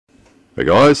Hey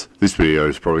guys, this video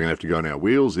is probably going to have to go on our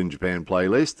Wheels in Japan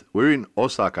playlist. We're in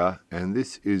Osaka and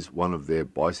this is one of their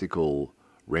bicycle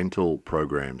rental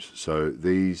programs. So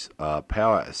these are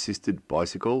power assisted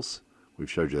bicycles. We've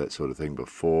showed you that sort of thing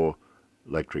before.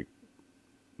 Little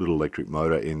electric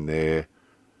motor in there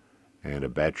and a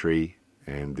battery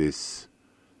and this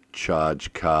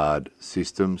charge card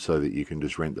system so that you can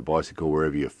just rent the bicycle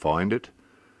wherever you find it.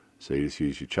 So you just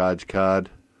use your charge card,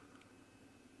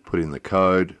 put in the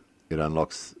code. It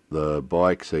unlocks the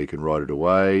bike so you can ride it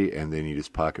away, and then you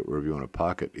just park it wherever you want to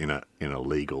park it in a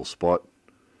legal spot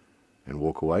and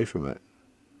walk away from it.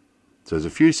 So there's a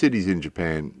few cities in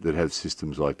Japan that have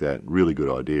systems like that. Really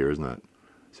good idea, isn't it?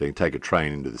 So you can take a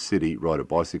train into the city, ride a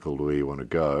bicycle to where you want to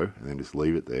go, and then just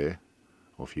leave it there.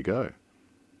 Off you go.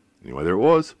 Anyway, there it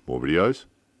was. More videos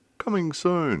coming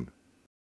soon.